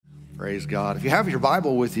Praise God. If you have your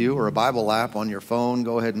Bible with you or a Bible app on your phone,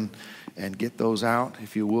 go ahead and get those out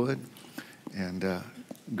if you would. And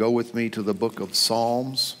go with me to the book of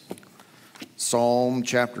Psalms, Psalm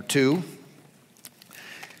chapter 2.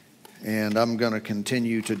 And I'm going to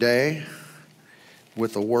continue today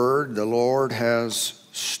with a word the Lord has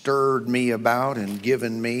stirred me about and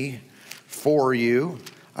given me for you.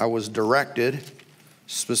 I was directed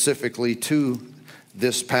specifically to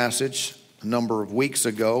this passage a number of weeks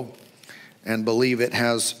ago and believe it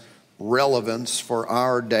has relevance for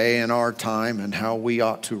our day and our time and how we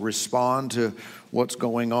ought to respond to what's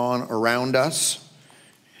going on around us.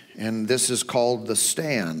 And this is called the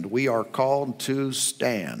stand. We are called to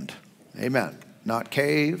stand. Amen. Not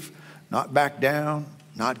cave, not back down,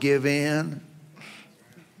 not give in.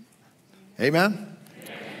 Amen?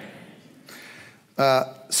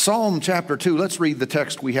 Psalm chapter 2, let's read the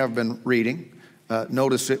text we have been reading.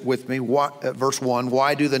 Notice it with me. Verse 1,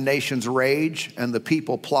 why do the nations rage and the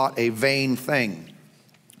people plot a vain thing?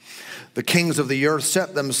 The kings of the earth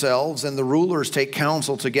set themselves and the rulers take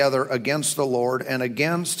counsel together against the Lord and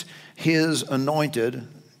against his anointed.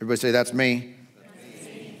 Everybody say, that's me.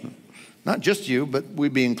 Not just you, but we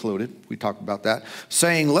be included. We talked about that.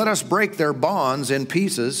 Saying, let us break their bonds in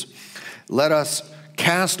pieces. Let us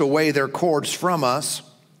cast away their cords from us.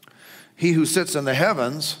 He who sits in the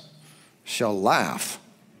heavens shall laugh.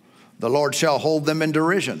 The Lord shall hold them in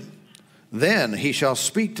derision. Then he shall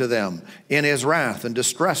speak to them in his wrath and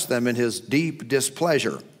distress them in his deep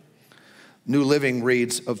displeasure. New Living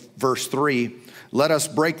reads of verse 3, let us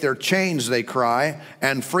break their chains, they cry,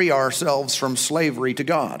 and free ourselves from slavery to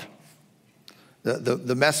God.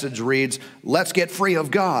 The message reads, let's get free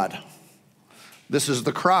of God. This is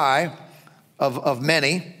the cry of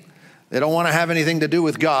many. They don't want to have anything to do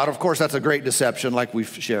with God. Of course, that's a great deception, like we've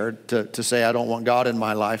shared. To say, I don't want God in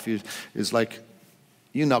my life is like,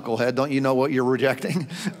 you knucklehead, don't you know what you're rejecting?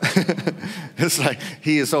 It's like,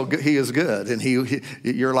 he is so good, he is good, and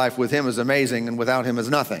your life with him is amazing, and without him is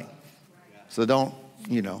nothing. So don't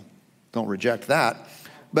reject that.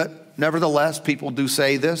 But nevertheless, people do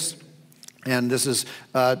say this, and this is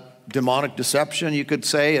demonic deception, you could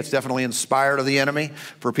say. It's definitely inspired of the enemy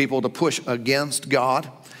for people to push against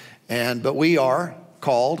God. But we are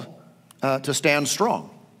called to stand strong,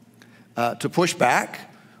 to push back.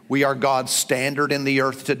 We are God's standard in the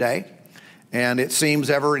earth today. And it seems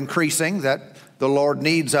ever increasing that the Lord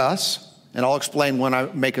needs us. And I'll explain when I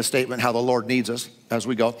make a statement how the Lord needs us as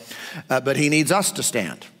we go. But he needs us to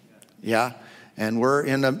stand. Yeah. And we're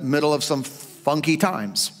in the middle of some funky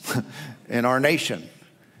times in our nation.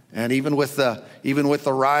 And even with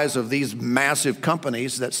the rise of these massive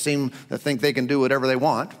companies that think they can do whatever they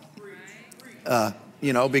want,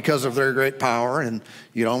 because of their great power. And,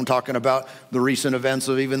 I'm talking about the recent events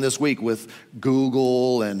of even this week with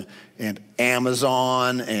Google and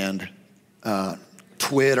Amazon and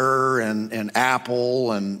Twitter and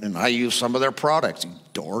Apple. And I use some of their products, you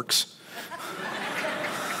dorks.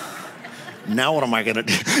 Now what am I going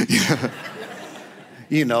to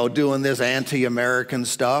do? Doing this anti-American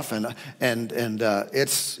stuff. And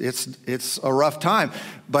it's a rough time.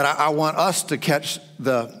 But I want us to catch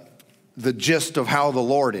the gist of how the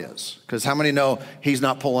Lord is. Because how many know he's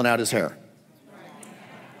not pulling out his hair?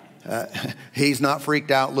 He's not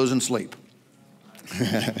freaked out, losing sleep.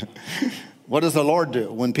 What does the Lord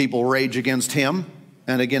do when people rage against him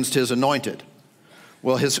and against his anointed?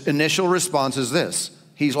 Well, his initial response is this.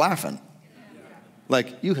 He's laughing.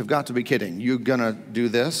 Like, you have got to be kidding. You're going to do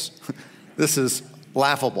this? This is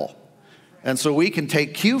laughable. And so we can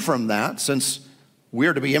take cue from that, since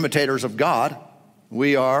we're to be imitators of God.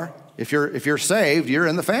 We are. If you're saved, you're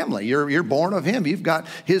in the family. You're born of him. You've got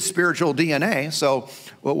his spiritual DNA. So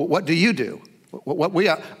what do you do? What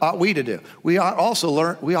ought we to do? We also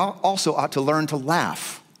ought to learn to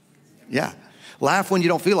laugh. Yeah. Laugh when you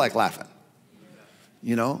don't feel like laughing.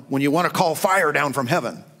 When you want to call fire down from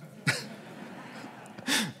heaven.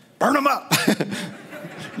 Burn them up.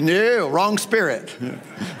 No, wrong spirit.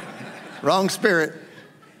 Wrong spirit.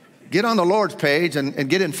 Get on the Lord's page and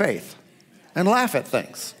get in faith and laugh at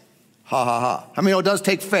things. Ha, ha, ha. I mean, it does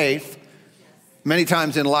take faith many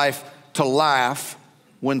times in life to laugh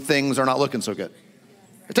when things are not looking so good.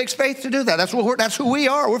 It takes faith to do that. That's who we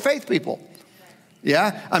are. We're faith people.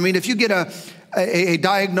 Yeah? I mean, if you get a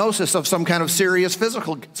diagnosis of some kind of serious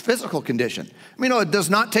physical condition, it does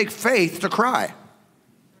not take faith to cry.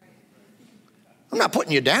 I'm not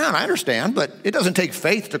putting you down, I understand, but it doesn't take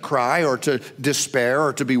faith to cry or to despair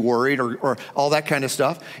or to be worried or all that kind of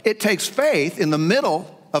stuff. It takes faith in the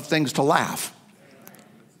middle of things to laugh.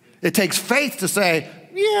 It takes faith to say,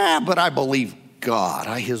 yeah, but I believe God.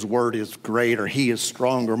 His word is greater. He is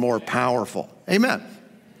stronger, more powerful. Amen.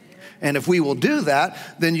 And if we will do that,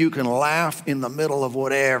 then you can laugh in the middle of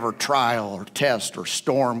whatever trial or test or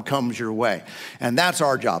storm comes your way. And that's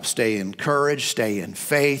our job. Stay encouraged, stay in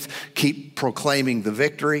faith, keep proclaiming the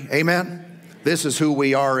victory. Amen. This is who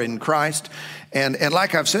we are in Christ. And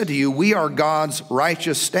like I've said to you, we are God's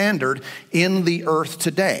righteous standard in the earth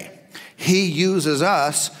today. He uses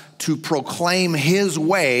us to proclaim his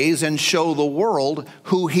ways and show the world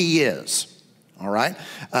who he is. All right?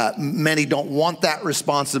 Many don't want that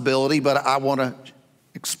responsibility, but I want to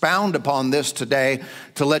expound upon this today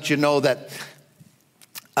to let you know that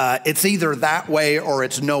it's either that way or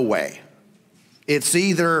it's no way. It's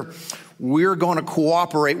either we're going to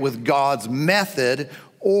cooperate with God's method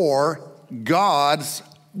or God's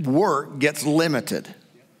work gets limited.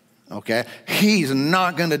 Okay? He's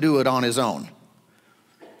not going to do it on his own.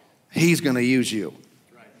 He's going to use you.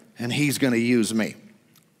 And he's going to use me.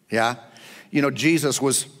 Yeah? You know, Jesus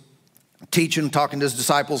was teaching, talking to his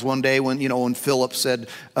disciples one day when Philip said,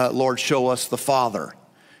 Lord, show us the Father.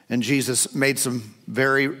 And Jesus made some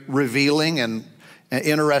very revealing and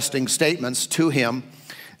interesting statements to him.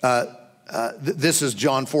 This is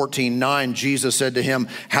John 14:9. Jesus said to him,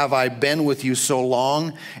 have I been with you so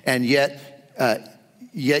long, and yet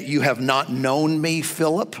you have not known me,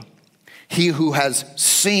 Philip? He who has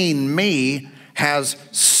seen me has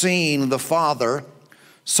seen the Father.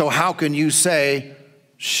 So how can you say,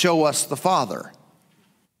 show us the Father?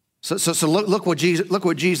 So look what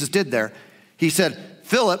Jesus did there. He said,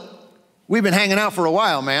 Philip, we've been hanging out for a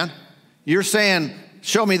while, man. You're saying,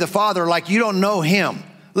 show me the Father, like you don't know him.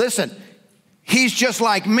 Listen, he's just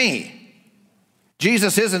like me.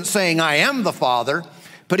 Jesus isn't saying I am the Father,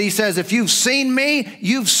 but he says, if you've seen me,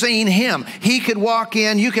 you've seen him. He could walk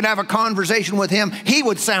in, you could have a conversation with him. He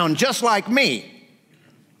would sound just like me.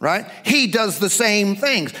 Right? He does the same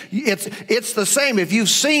things. It's the same. If you've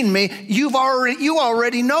seen me, you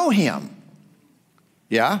already know him.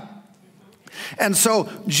 Yeah? And so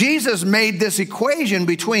Jesus made this equation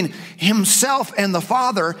between himself and the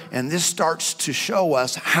Father, and this starts to show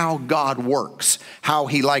us how God works, how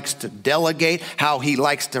he likes to delegate, how he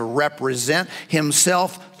likes to represent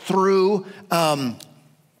himself through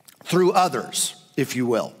others, if you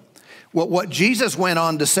will. What Jesus went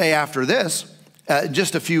on to say after this,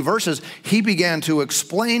 just a few verses, he began to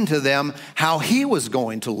explain to them how he was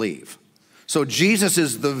going to leave. So Jesus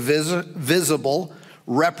is the visible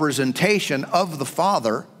representation of the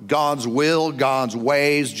Father, God's will, God's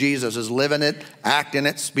ways. Jesus is living it, acting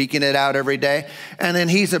it, speaking it out every day. And then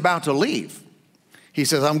he's about to leave. He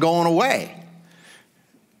says, I'm going away.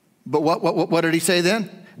 But what did he say then?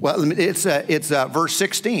 Well, it's verse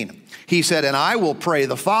 16. He said, and I will pray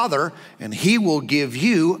the Father, and he will give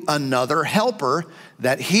you another helper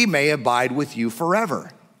that he may abide with you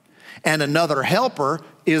forever. And another helper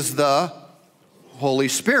is the Holy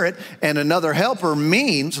Spirit. And another helper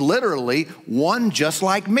means literally one just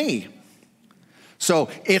like me. So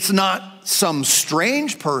it's not some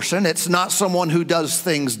strange person. It's not someone who does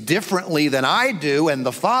things differently than I do and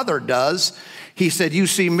the Father does. He said, you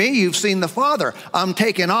see me, you've seen the Father. I'm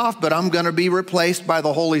taking off, but I'm going to be replaced by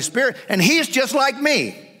the Holy Spirit. And he's just like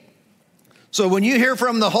me. So when you hear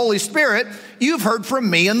from the Holy Spirit, you've heard from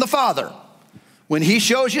me and the Father. When he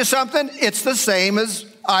shows you something, it's the same as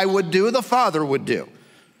I would do, the Father would do.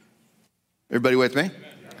 Everybody with me?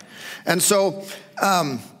 And so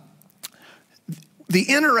the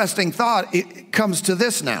interesting thought, it comes to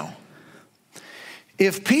this now.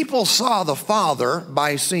 If people saw the Father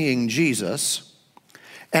by seeing Jesus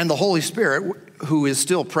and the Holy Spirit, who is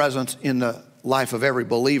still present in the life of every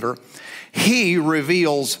believer, he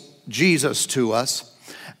reveals Jesus to us.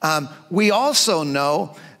 We also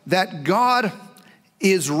know that God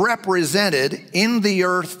is represented in the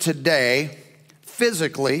earth today,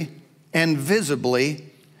 physically and visibly,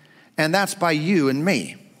 and that's by you and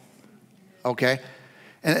me. Okay?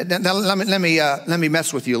 And now let me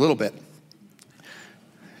mess with you a little bit.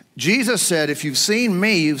 Jesus said, if you've seen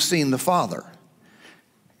me, you've seen the Father.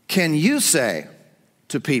 Can you say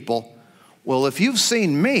to people, well, if you've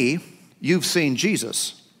seen me, you've seen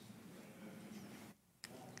Jesus?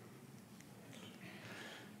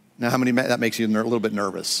 Now, how many that makes you a little bit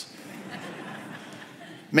nervous?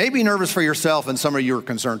 Maybe nervous for yourself, and some of you are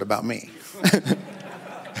concerned about me.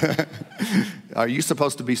 Are you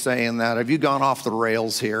supposed to be saying that? Have you gone off the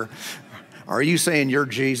rails here? Are you saying you're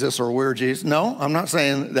Jesus or we're Jesus? No, I'm not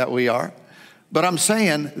saying that we are. But I'm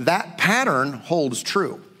saying that pattern holds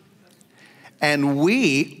true. And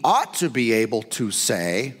we ought to be able to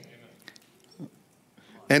say,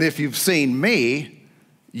 and if you've seen me,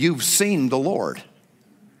 you've seen the Lord.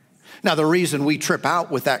 Now, the reason we trip out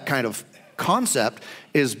with that kind of concept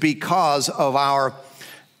is because of our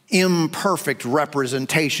imperfect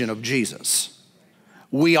representation of Jesus.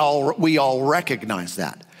 We all recognize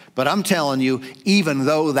that. But I'm telling you, even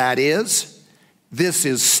though that is, this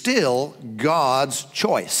is still God's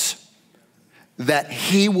choice, that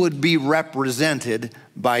he would be represented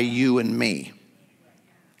by you and me.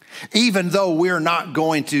 Even though we're not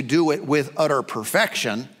going to do it with utter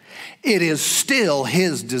perfection, it is still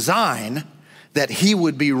his design that he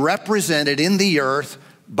would be represented in the earth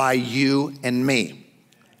by you and me.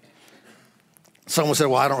 Someone said,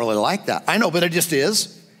 well, I don't really like that. I know, but it just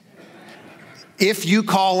is. If you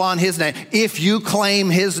call on his name, if you claim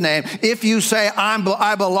his name, if you say,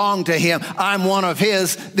 I belong to him, I'm one of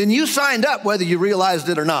his, then you signed up whether you realized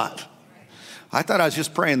it or not. I thought I was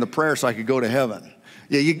just praying the prayer so I could go to heaven.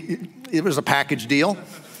 Yeah, it was a package deal.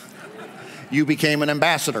 You became an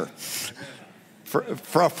ambassador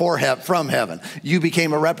from heaven. You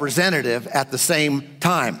became a representative at the same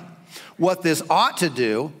time. What this ought to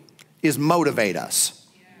do is motivate us.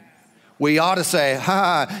 We ought to say,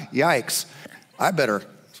 yikes, I better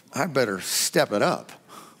step it up.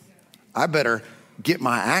 I better get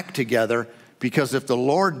my act together, because if the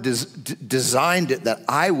Lord designed it that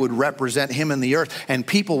I would represent him in the earth and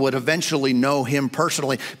people would eventually know him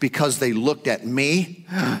personally because they looked at me,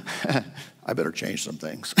 I better change some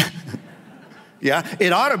things. Yeah,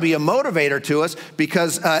 it ought to be a motivator to us,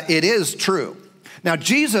 because it is true. Now,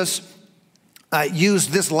 Jesus used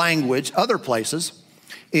this language other places.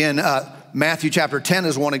 In Matthew chapter 10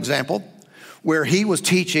 is one example, where he was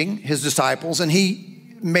teaching his disciples, and he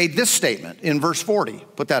made this statement in verse 40.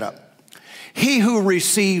 Put that up. He who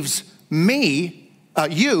receives me,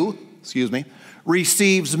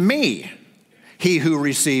 receives me. He who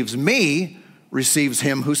receives me receives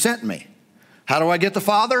him who sent me. How do I get the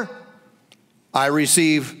Father? I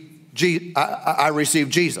receive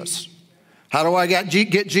Jesus. How do I get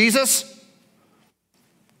Jesus?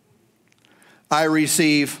 I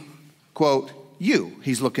receive, quote, you.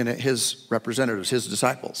 He's looking at his representatives, his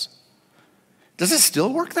disciples. Does it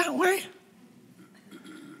still work that way?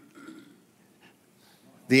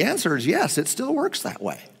 The answer is yes, it still works that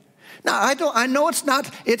way. Now, I know it's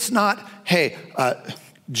not, hey,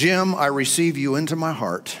 Jim, I receive you into my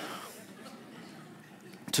heart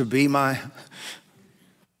to be my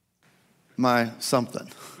something,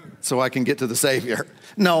 so I can get to the Savior.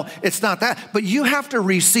 No, it's not that. But you have to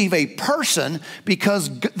receive a person, because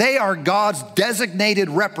they are God's designated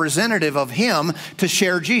representative of him to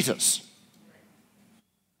share Jesus.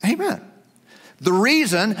 Amen. The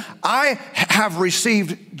reason I have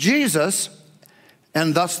received Jesus,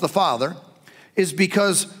 and thus the Father, is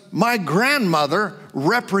because my grandmother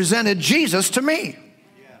represented Jesus to me.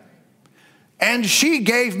 And she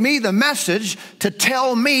gave me the message to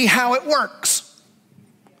tell me how it works.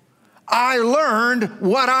 I learned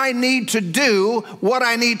what I need to do, what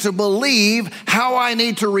I need to believe, how I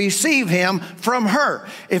need to receive him from her.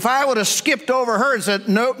 If I would have skipped over her and said,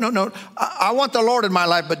 no, I want the Lord in my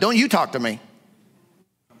life, but don't you talk to me,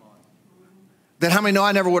 then how many know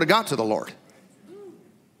I never would have got to the Lord?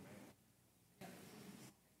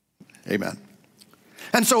 Amen.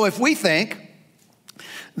 And so if we think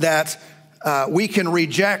that we can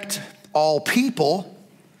reject all people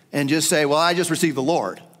and just say, well, I just received the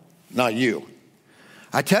Lord, not you,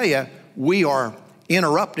 I tell you, we are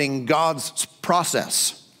interrupting God's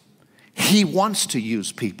process. He wants to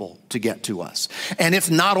use people to get to us. And it's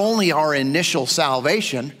not only our initial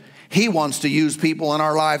salvation, he wants to use people in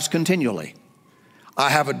our lives continually. I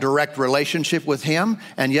have a direct relationship with him,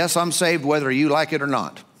 and yes, I'm saved whether you like it or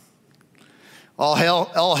not. All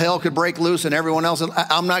hell could break loose and everyone else,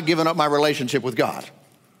 I'm not giving up my relationship with God.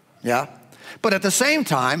 Yeah? But at the same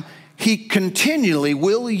time, he continually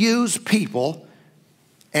will use people,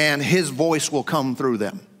 and his voice will come through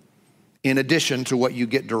them in addition to what you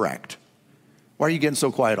get direct. Why are you getting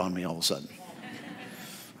so quiet on me all of a sudden?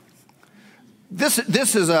 This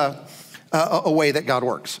is a way that God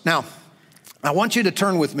works. Now, I want you to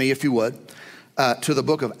turn with me, if you would, to the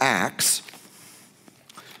book of Acts.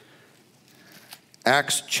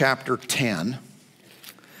 Acts chapter 10.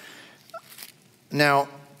 Now,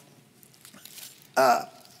 I'm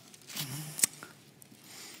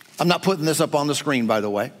not putting this up on the screen, by the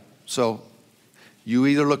way. So you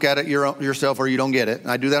either look at it yourself or you don't get it.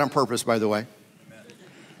 And I do that on purpose, by the way.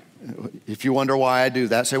 If you wonder why I do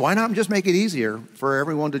that, say, why not just make it easier for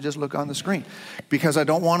everyone to just look on the screen? Because I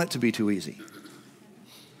don't want it to be too easy.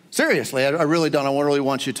 Seriously, I really don't. I really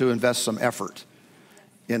want you to invest some effort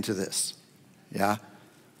into this. Yeah?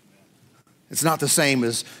 It's not the same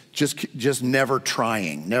as just never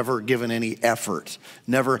trying, never giving any effort,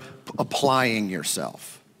 never applying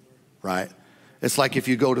yourself, right? It's like if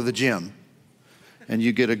you go to the gym and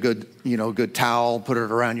you get a good towel, put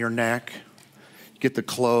it around your neck, get the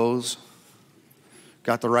clothes,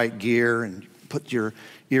 got the right gear, and put your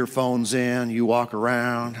earphones in, you walk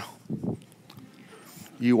around,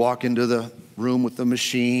 you walk into the room with the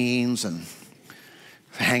machines and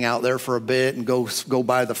hang out there for a bit and go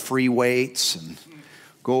by the free weights and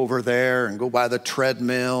go over there and go by the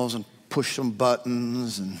treadmills and push some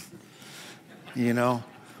buttons and,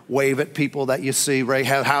 wave at people that you see. Ray,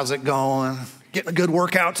 how's it going? Getting a good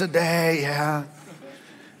workout today? Yeah.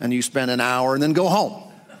 And you spend an hour and then go home.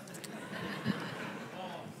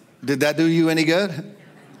 Did that do you any good?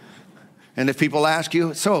 And if people ask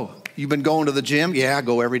you, so you've been going to the gym? Yeah, I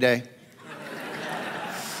go every day.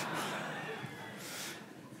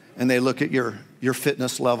 And they look at your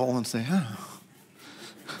fitness level and say, you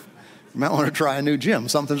might want to try a new gym.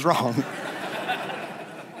 Something's wrong.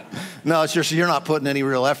 No, it's just you're not putting any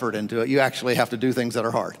real effort into it. You actually have to do things that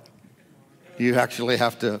are hard. You actually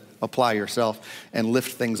have to apply yourself and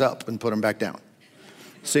lift things up and put them back down.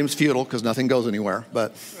 Seems futile because nothing goes anywhere,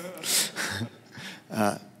 but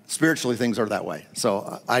spiritually things are that way.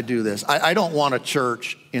 So I do this. I don't want a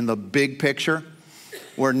church in the big picture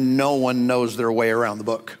where no one knows their way around the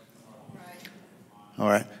book. All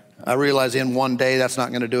right. I realize in one day that's not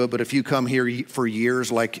going to do it, but if you come here for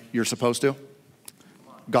years like you're supposed to,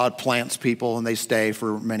 God plants people and they stay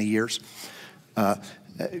for many years.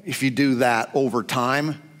 If you do that over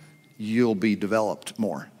time, you'll be developed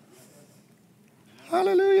more.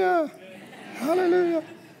 Hallelujah. Hallelujah.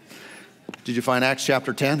 Did you find Acts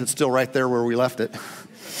chapter 10? It's still right there where we left it.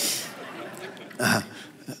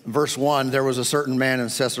 Verse 1, there was a certain man in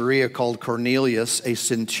Caesarea called Cornelius, a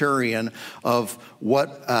centurion of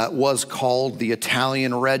what was called the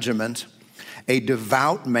Italian regiment, a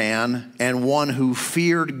devout man and one who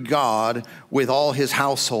feared God with all his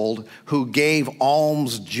household, who gave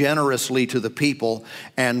alms generously to the people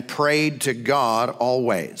and prayed to God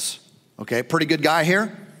always. Okay, pretty good guy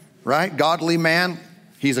here, right? Godly man.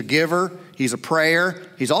 He's a giver. He's a prayer.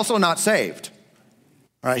 He's also not saved.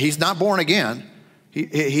 All right, he's not born again.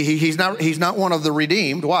 He's not one of the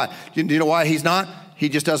redeemed. Why? Do you know why he's not? He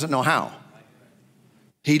just doesn't know how.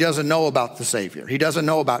 He doesn't know about the Savior. He doesn't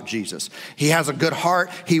know about Jesus. He has a good heart.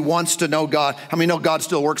 He wants to know God. How many know God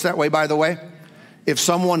still works that way, by the way? If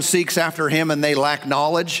someone seeks after him and they lack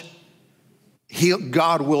knowledge,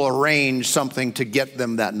 God will arrange something to get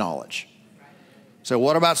them that knowledge. So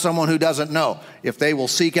what about someone who doesn't know? If they will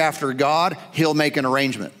seek after God, he'll make an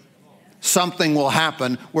arrangement. Something will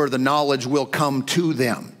happen where the knowledge will come to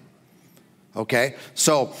them. Okay?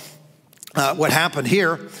 So what happened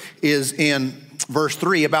here is in verse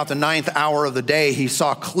 3, about the 9th hour of the day, he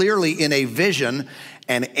saw clearly in a vision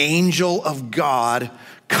an angel of God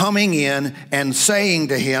coming in and saying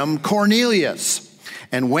to him, Cornelius.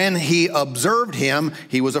 And when he observed him,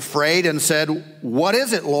 he was afraid and said, what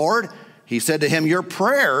is it, Lord? He said to him, your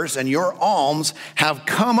prayers and your alms have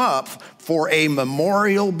come up for a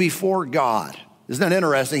memorial before God. Isn't that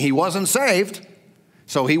interesting? He wasn't saved,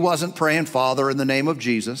 so he wasn't praying, Father, in the name of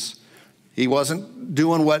Jesus. He wasn't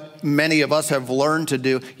doing what many of us have learned to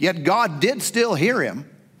do, yet God did still hear him.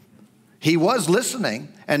 He was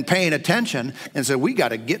listening and paying attention and said, we got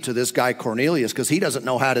to get to this guy Cornelius because he doesn't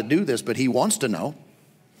know how to do this, but he wants to know.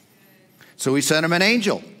 So he sent him an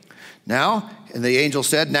angel. Now, and the angel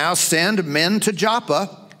said, now send men to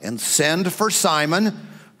Joppa and send for Simon,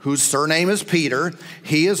 whose surname is Peter.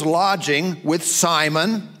 He is lodging with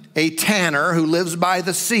Simon, a tanner who lives by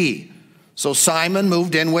the sea. So Simon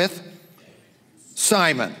moved in with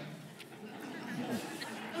Simon.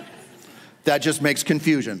 That just makes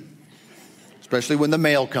confusion, especially when the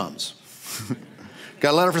mail comes.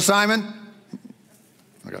 Got a letter for Simon?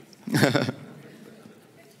 Okay.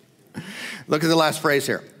 Look at the last phrase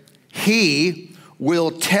here. He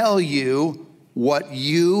will tell you what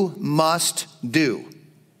you must do.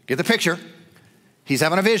 Get the picture. He's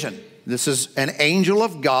having a vision. This is an angel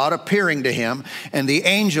of God appearing to him, and the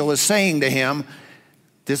angel is saying to him,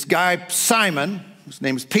 this guy Simon, his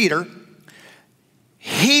name is Peter,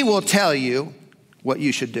 he will tell you what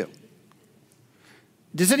you should do.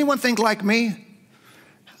 Does anyone think like me?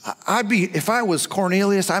 If I was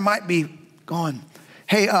Cornelius, I might be going,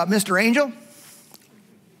 hey, Mr. Angel,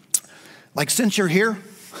 like since you're here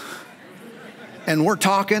and we're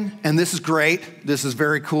talking and this is great, this is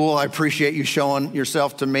very cool, I appreciate you showing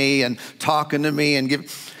yourself to me and talking to me and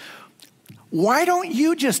why don't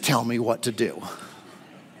you just tell me what to do?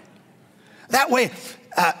 That way,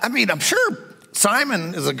 I'm sure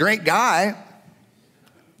Simon is a great guy,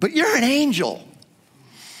 but you're an angel.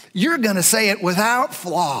 You're going to say it without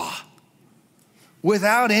flaw,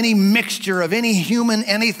 without any mixture of any human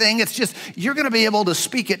anything. It's just, you're going to be able to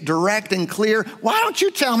speak it direct and clear. Why don't you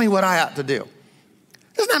tell me what I ought to do?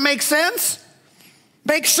 Doesn't that make sense?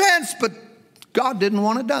 Makes sense, but God didn't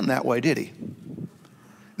want it done that way, did he?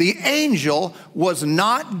 The angel was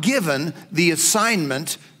not given the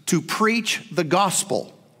assignment to preach the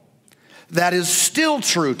gospel. That is still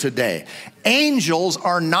true today. Angels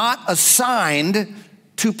are not assigned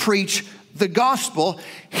to preach the gospel.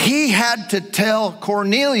 He had to tell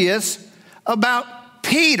Cornelius about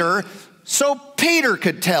Peter so Peter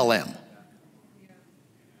could tell him.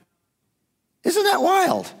 Isn't that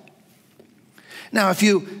wild? Now, if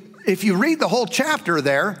you read the whole chapter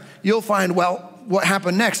there, you'll find, well, what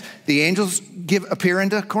happened next? The angels appear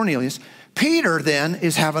into Cornelius. Peter then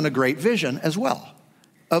is having a great vision as well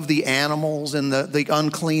of the animals and the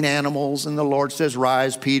unclean animals. And the Lord says,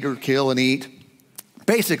 rise, Peter, kill and eat.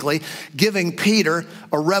 Basically giving Peter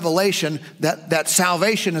a revelation that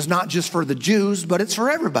salvation is not just for the Jews, but it's for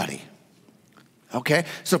everybody. Okay,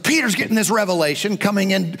 so Peter's getting this revelation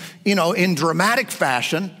coming in, in dramatic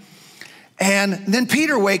fashion. And then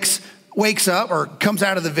Peter wakes up or comes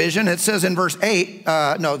out of the vision. It says in verse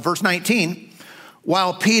 19,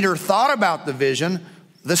 while Peter thought about the vision,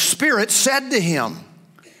 the Spirit said to him,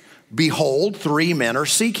 behold, 3 men are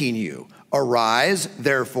seeking you. Arise,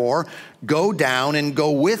 therefore, go down and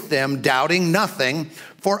go with them, doubting nothing,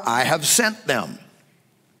 for I have sent them.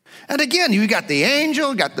 And again, you got the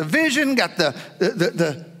angel, got the vision, got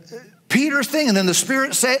the Peter's thing, and then the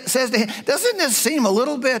Spirit says to him, doesn't this seem a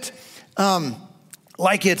little bit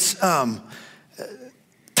like it's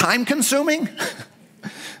time-consuming?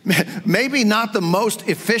 Maybe not the most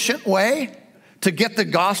efficient way to get the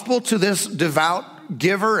gospel to this devout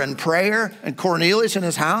giver and prayer and Cornelius in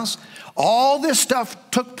his house. All this stuff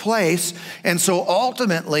took place, and so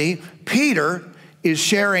ultimately, Peter is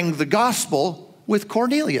sharing the gospel with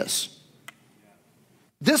Cornelius.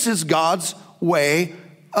 This is God's way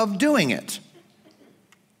of doing it.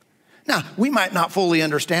 Now, we might not fully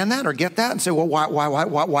understand that or get that and say, well,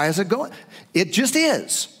 why is it going? It just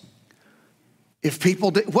is. If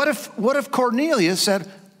people did, what if Cornelius said,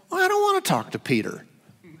 well, I don't want to talk to Peter.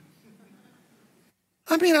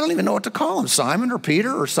 I don't even know what to call him, Simon or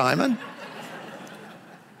Peter or Simon.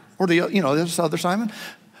 Or this other Simon.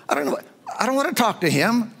 I don't know. I don't want to talk to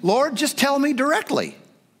him. Lord, just tell me directly.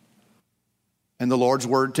 And the Lord's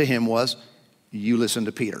word to him was, you listen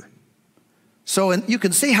to Peter. So you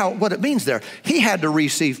can see what it means there. He had to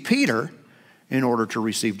receive Peter in order to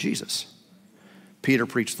receive Jesus. Peter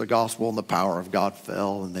preached the gospel and the power of God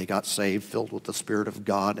fell and they got saved, filled with the Spirit of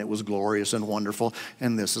God. And it was glorious and wonderful.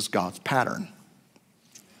 And this is God's pattern.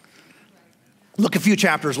 Look a few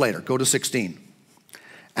chapters later. Go to 16.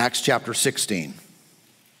 Acts chapter 16.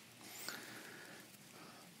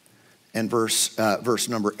 And verse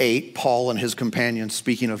number 8, Paul and his companions,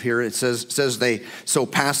 speaking of here, it says so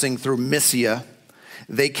passing through Mysia,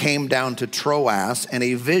 they came down to Troas, and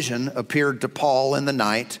a vision appeared to Paul in the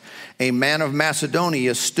night. A man of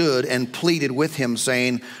Macedonia stood and pleaded with him,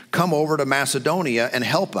 saying, come over to Macedonia and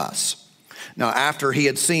help us. Now, after he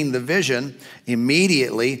had seen the vision,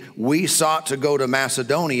 immediately we sought to go to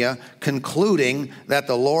Macedonia, concluding that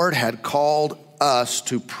the Lord had called us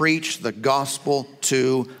to preach the gospel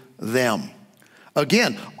to them.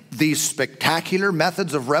 Again, these spectacular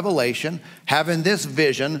methods of revelation, having this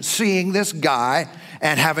vision, seeing this guy,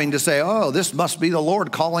 and having to say, oh, this must be the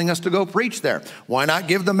Lord calling us to go preach there. Why not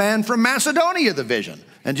give the man from Macedonia the vision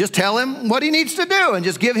and just tell him what he needs to do and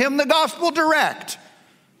just give him the gospel direct?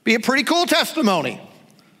 Be a pretty cool testimony.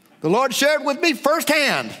 The Lord shared with me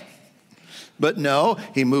firsthand. But no,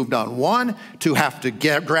 he moved on one to have to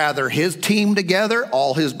gather his team together,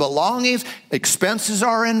 all his belongings, expenses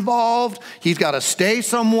are involved. He's got to stay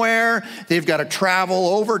somewhere. They've got to travel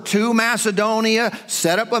over to Macedonia,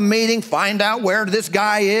 set up a meeting, find out where this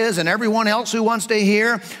guy is and everyone else who wants to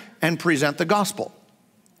hear, and present the gospel.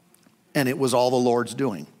 And it was all the Lord's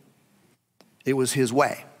doing. It was his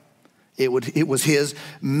way. It was his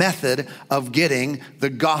method of getting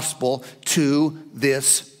the gospel to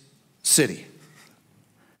this city.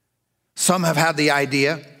 Some have had the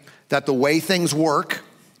idea that the way things work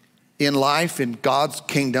in life, in God's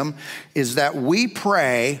kingdom, is that we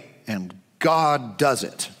pray and God does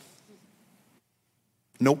it.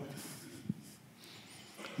 Nope.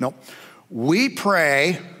 We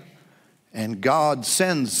pray and God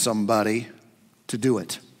sends somebody to do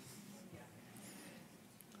it.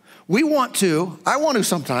 I want to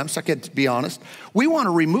sometimes, I could be honest, we want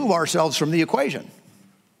to remove ourselves from the equation.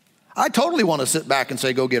 I totally want to sit back and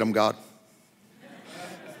say, go get them, God.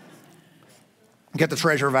 Get the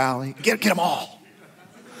Treasure Valley. Get them all.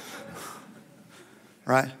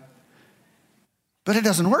 Right? But it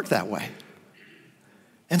doesn't work that way.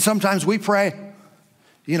 And sometimes we pray.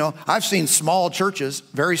 You know, I've seen small churches,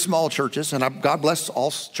 very small churches, and God bless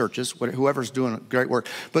all churches, whoever's doing great work,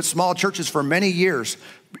 but small churches for many years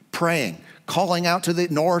praying, calling out to the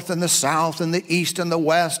north and the south and the east and the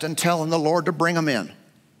west and telling the Lord to bring them in.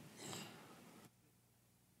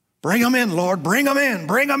 Bring them in, Lord, bring them in,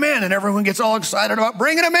 bring them in. And everyone gets all excited about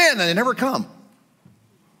bringing them in, and they never come.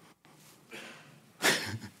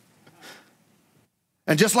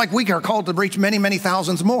 And just like we are called to reach many, many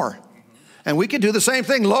thousands more. And we can do the same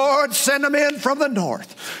thing. Lord, send them in from the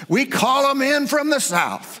north. We call them in from the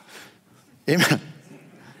south. Amen.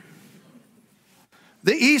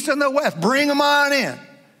 The east and the west, bring them on in.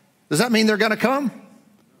 Does that mean they're going to come?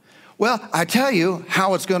 Well, I tell you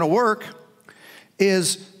how it's going to work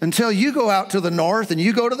is until you go out to the north and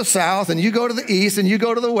you go to the south and you go to the east and you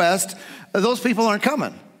go to the west, those people aren't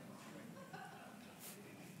coming.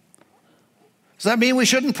 Does that mean we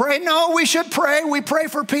shouldn't pray? No, we should pray. We pray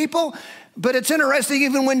for people. But it's interesting,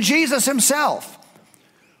 even when Jesus himself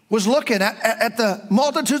was looking at the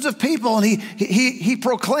multitudes of people, and he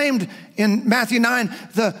proclaimed in Matthew 9,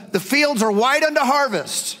 the fields are white unto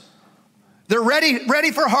harvest. They're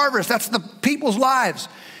ready for harvest. That's the people's lives.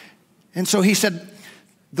 And so he said,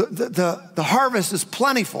 the harvest is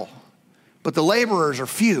plentiful, but the laborers are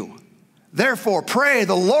few. Therefore, pray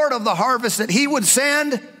the Lord of the harvest that he would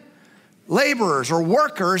send laborers or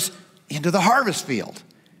workers into the harvest field.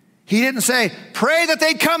 He didn't say, pray that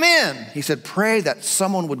they'd come in. He said, pray that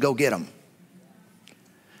someone would go get them.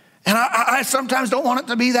 And I sometimes don't want it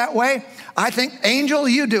to be that way. I think, angel,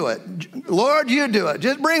 you do it. Lord, you do it.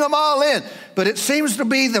 Just bring them all in. But it seems to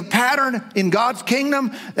be the pattern in God's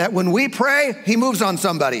kingdom that when we pray, he moves on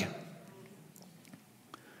somebody.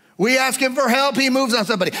 We ask him for help, he moves on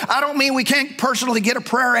somebody. I don't mean we can't personally get a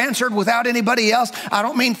prayer answered without anybody else. I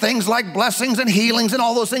don't mean things like blessings and healings and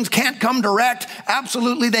all those things can't come direct.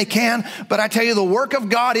 Absolutely they can. But I tell you, the work of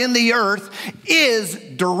God in the earth is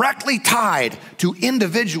directly tied to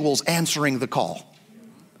individuals answering the call.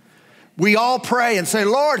 We all pray and say,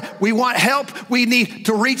 Lord, we want help. We need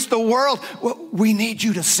to reach the world. We need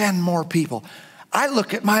you to send more people. I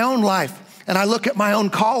look at my own life and I look at my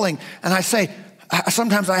own calling and I say,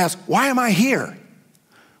 sometimes I ask, why am I here?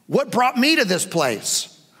 What brought me to this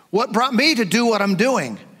place? What brought me to do what I'm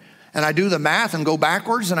doing? And I do the math and go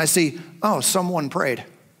backwards and I see, oh, someone prayed.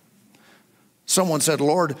 Someone said,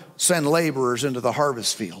 Lord, send laborers into the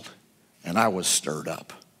harvest field. And I was stirred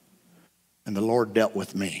up. And the Lord dealt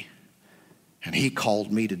with me. And he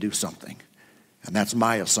called me to do something. And that's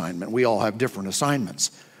my assignment. We all have different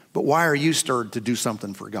assignments. But why are you stirred to do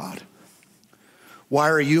something for God? Why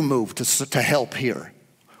are you moved to help here?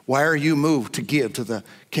 Why are you moved to give to the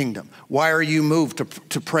kingdom? Why are you moved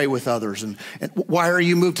to pray with others? And why are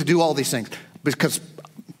you moved to do all these things? Because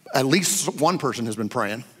at least one person has been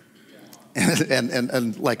praying,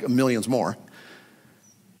 and like millions more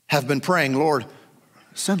have been praying, Lord,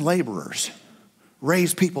 send laborers,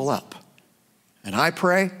 raise people up. And I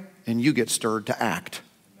pray, and you get stirred to act.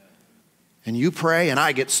 And you pray, and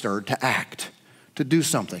I get stirred to act. To do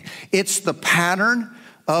something. It's the pattern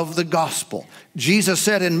of the gospel. Jesus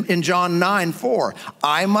said in John 9:4,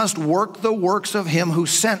 I must work the works of him who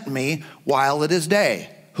sent me while it is day.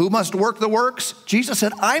 Who must work the works? Jesus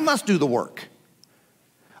said, I must do the work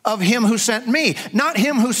of him who sent me. Not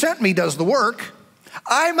him who sent me does the work.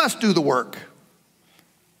 I must do the work.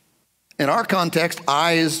 In our context,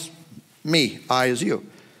 I is me. I is you.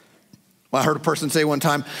 Well, I heard a person say one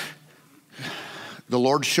time, the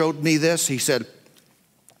Lord showed me this. He said,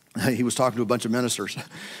 he was talking to a bunch of ministers.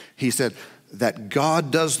 He said that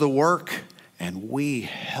God does the work and we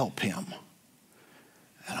help him.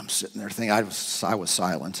 And I'm sitting there thinking, I was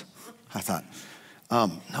silent. I thought,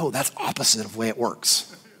 no, that's opposite of the way it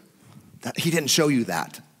works. He didn't show you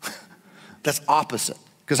that. That's opposite.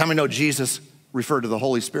 Because how many know Jesus referred to the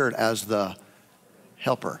Holy Spirit as the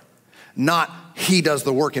helper? Not he does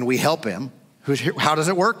the work and we help him. How does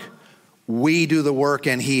it work? We do the work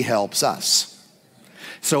and he helps us.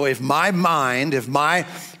 So if my mind, if my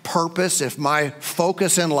purpose, if my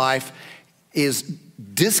focus in life is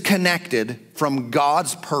disconnected from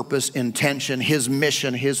God's purpose, intention, his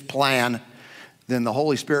mission, his plan, then the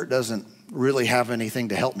Holy Spirit doesn't really have anything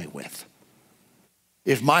to help me with.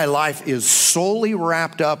 If my life is solely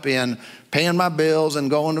wrapped up in paying my bills and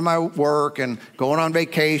going to my work and going on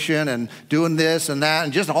vacation and doing this and that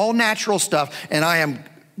and just all natural stuff, and I am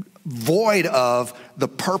void of the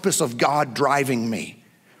purpose of God driving me,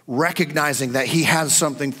 recognizing that he has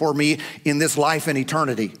something for me in this life and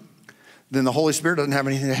eternity, then the Holy Spirit doesn't have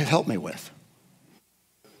anything to help me with.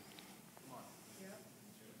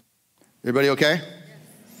 Everybody okay?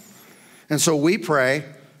 And so we pray,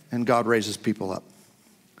 and God raises people up.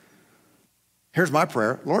 Here's my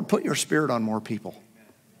prayer. Lord, put your Spirit on more people.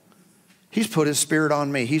 He's put his Spirit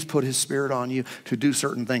on me. He's put his Spirit on you to do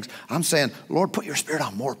certain things. I'm saying, Lord, put your Spirit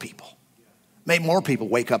on more people. May more people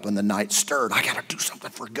wake up in the night stirred. I got to do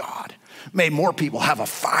something for God. May more people have a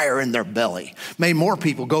fire in their belly. May more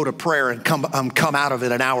people go to prayer and come out of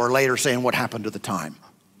it an hour later saying, what happened to the time?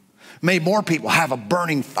 May more people have a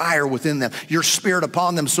burning fire within them, your Spirit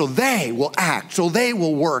upon them, so they will act, so they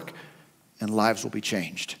will work, and lives will be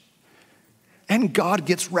changed. And God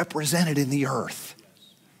gets represented in the earth.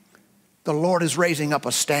 The Lord is raising up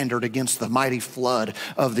a standard against the mighty flood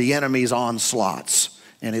of the enemy's onslaughts,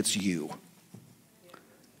 and it's you.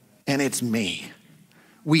 And it's me.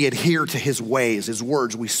 We adhere to his ways, his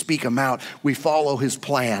words. We speak them out. We follow his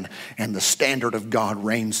plan, and the standard of God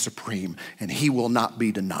reigns supreme, and he will not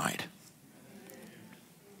be denied.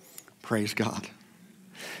 Praise God.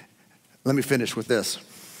 Let me finish with this.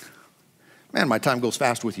 Man, my time goes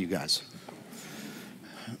fast with you guys.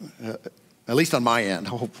 At least on my end.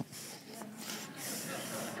 I hope.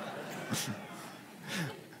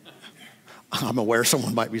 I'm aware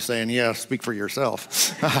someone might be saying, yeah, speak for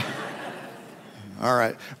yourself. All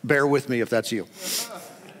right, bear with me if that's you.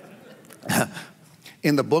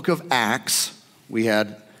 In the book of Acts, we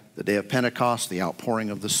had the day of Pentecost, the outpouring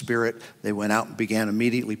of the Spirit. They went out and began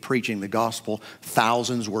immediately preaching the gospel.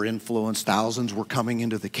 Thousands were influenced. Thousands were coming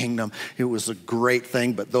into the kingdom. It was a great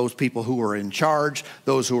thing, but those people who were in charge,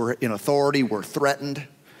 those who were in authority were threatened.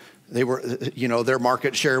 They were, their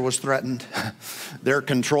market share was threatened. Their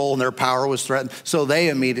control and their power was threatened. So they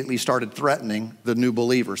immediately started threatening the new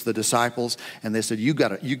believers, the disciples, and they said,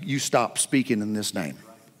 you stop speaking in this name.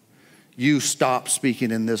 You stop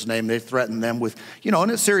speaking in this name. They threatened them with,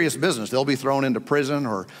 and it's serious business. They'll be thrown into prison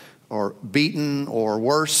or beaten or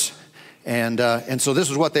worse. And so this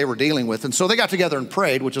is what they were dealing with. And so they got together and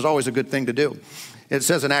prayed, which is always a good thing to do. It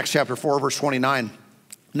says in Acts chapter 4, verse 29,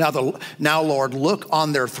 Now, Lord, look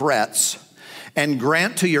on their threats and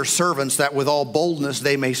grant to your servants that with all boldness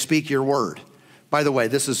they may speak your word. By the way,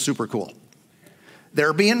 this is super cool.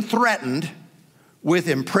 They're being threatened with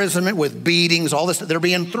imprisonment, with beatings, all this. They're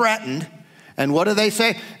being threatened. And what do they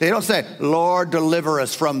say? They don't say, Lord, deliver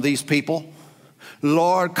us from these people.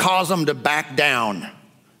 Lord, cause them to back down.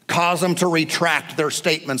 Cause them to retract their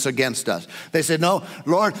statements against us. They said, no,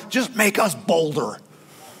 Lord, just make us bolder.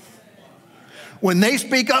 When they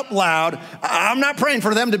speak up loud, I'm not praying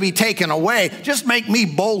for them to be taken away. Just make me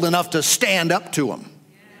bold enough to stand up to them.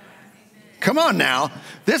 Come on now.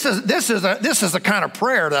 This is the kind of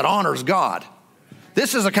prayer that honors God.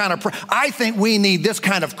 This is the kind of prayer. I think we need this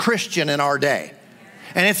kind of Christian in our day.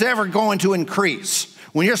 And it's ever going to increase.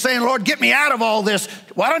 When you're saying, Lord, get me out of all this,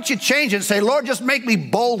 why don't you change it and say, Lord, just make me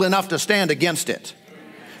bold enough to stand against it.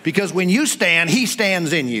 Because when you stand, he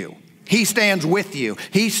stands in you. He stands with you.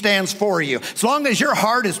 He stands for you. As long as your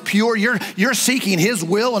heart is pure, you're seeking his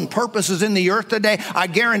will and purposes in the earth today, I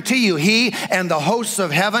guarantee you, he and the hosts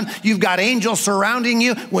of heaven, you've got angels surrounding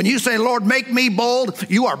you. When you say, Lord, make me bold,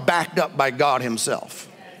 you are backed up by God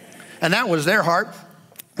himself. And that was their heart.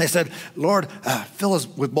 They said, Lord, fill us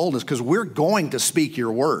with boldness because we're going to speak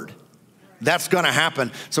your word. That's going to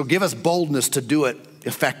happen. So give us boldness to do it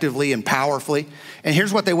effectively and powerfully. And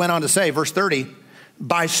here's what they went on to say, verse 30.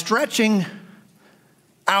 By stretching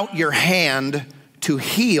out your hand to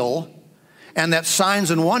heal, and that signs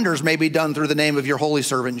and wonders may be done through the name of your holy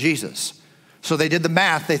servant Jesus. So they did the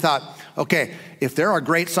math. They thought, okay, if there are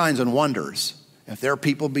great signs and wonders, if there are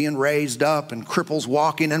people being raised up and cripples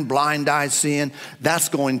walking and blind eyes seeing, that's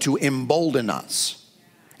going to embolden us.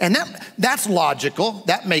 And that's logical.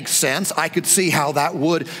 That makes sense. I could see how that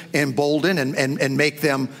would embolden and make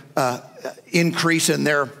them increase in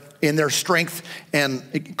their strength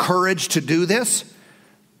and courage to do this.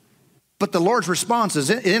 But the Lord's response is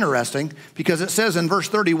interesting because it says in verse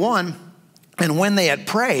 31, and when they had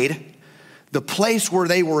prayed, the place where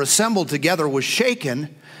they were assembled together was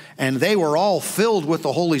shaken, and they were all filled with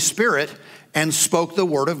the Holy Spirit and spoke the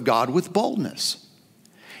word of God with boldness.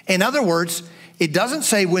 In other words, it doesn't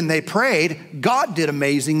say when they prayed, God did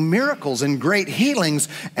amazing miracles and great healings,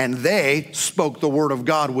 and they spoke the word of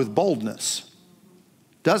God with boldness.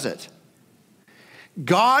 Does it?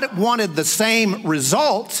 God wanted the same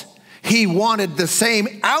result. He wanted the same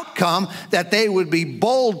outcome, that they would be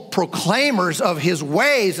bold proclaimers of his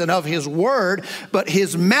ways and of his word, but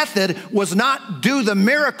his method was not do the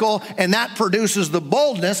miracle and that produces the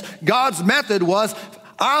boldness. God's method was,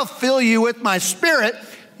 I'll fill you with my Spirit.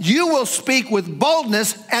 You will speak with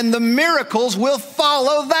boldness, and the miracles will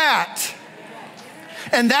follow that.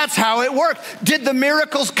 And that's how it worked. Did the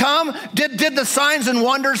miracles come? Did the signs and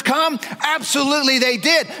wonders come? Absolutely they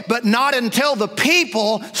did, but not until the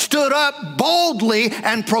people stood up boldly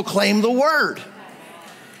and proclaimed the word.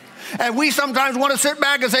 And we sometimes want to sit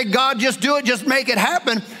back and say, God, just do it, just make it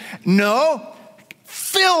happen. No,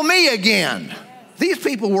 fill me again. These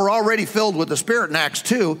people were already filled with the Spirit in Acts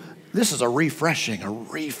 2. This is a refreshing, a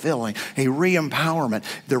refilling, a re-empowerment.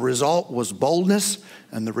 The result was boldness,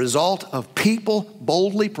 and the result of people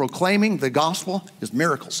boldly proclaiming the gospel is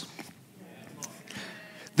miracles.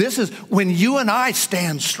 This is when you and I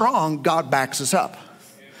stand strong, God backs us up.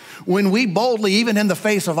 When we boldly, even in the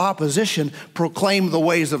face of opposition, proclaim the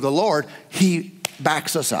ways of the Lord, He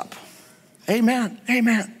backs us up. Amen,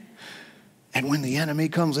 amen. And when the enemy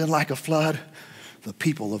comes in like a flood, the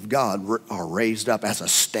people of God are raised up as a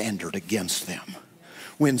standard against them.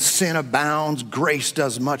 When sin abounds, grace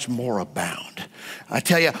does much more abound. I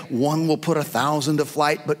tell you, one will put 1,000 to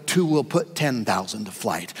flight, but two will put 10,000 to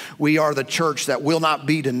flight. We are the church that will not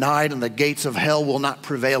be denied, and the gates of hell will not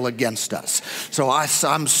prevail against us. So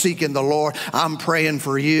I'm seeking the Lord. I'm praying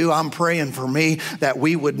for you. I'm praying for me that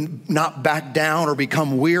we would not back down or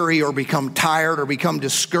become weary or become tired or become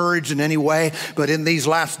discouraged in any way, but in these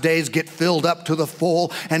last days get filled up to the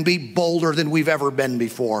full and be bolder than we've ever been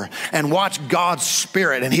before. And watch God's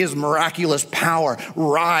Spirit and His miraculous power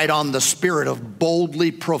ride on the spirit of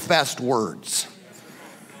boldly professed words.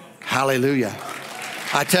 Hallelujah.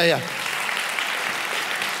 I tell you,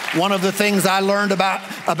 one of the things I learned about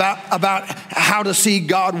how to see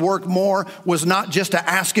God work more was not just to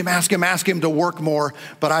ask him to work more,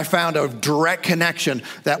 but I found a direct connection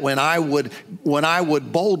that when I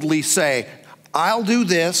would boldly say, I'll do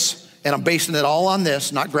this, and I'm basing it all on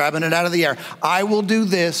this, not grabbing it out of the air. I will do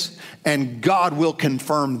this, and God will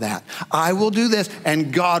confirm that. I will do this,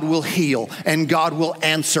 and God will heal, and God will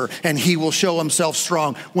answer, and He will show Himself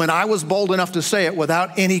strong. When I was bold enough to say it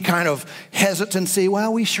without any kind of hesitancy,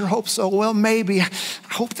 well, we sure hope so. Well, maybe. I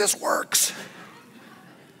hope this works.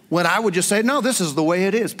 When I would just say, no, this is the way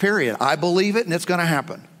it is, period. I believe it, and it's going to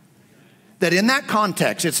happen. That in that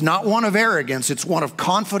context, it's not one of arrogance, it's one of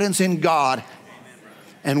confidence in God.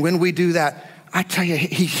 And when we do that, I tell you,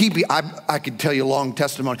 I could tell you a long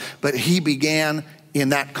testimony, but he began in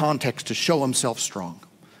that context to show himself strong.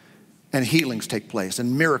 And healings take place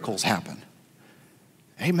and miracles happen.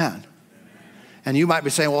 Amen. And you might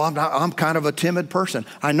be saying, well, I'm kind of a timid person.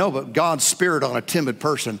 I know, but God's Spirit on a timid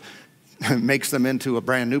person makes them into a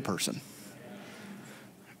brand new person.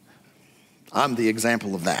 I'm the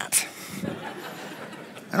example of that.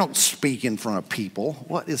 I don't speak in front of people.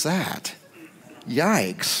 What is that?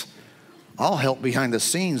 Yikes. I'll help behind the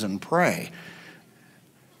scenes and pray.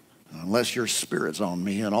 Unless your Spirit's on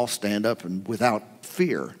me, and I'll stand up and without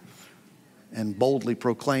fear and boldly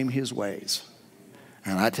proclaim His ways.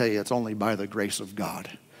 And I tell you, it's only by the grace of God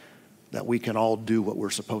that we can all do what we're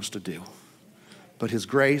supposed to do. But His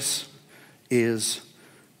grace is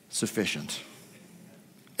sufficient.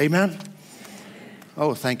 Amen?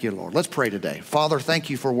 Oh, thank you, Lord. Let's pray today. Father, thank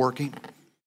you for working.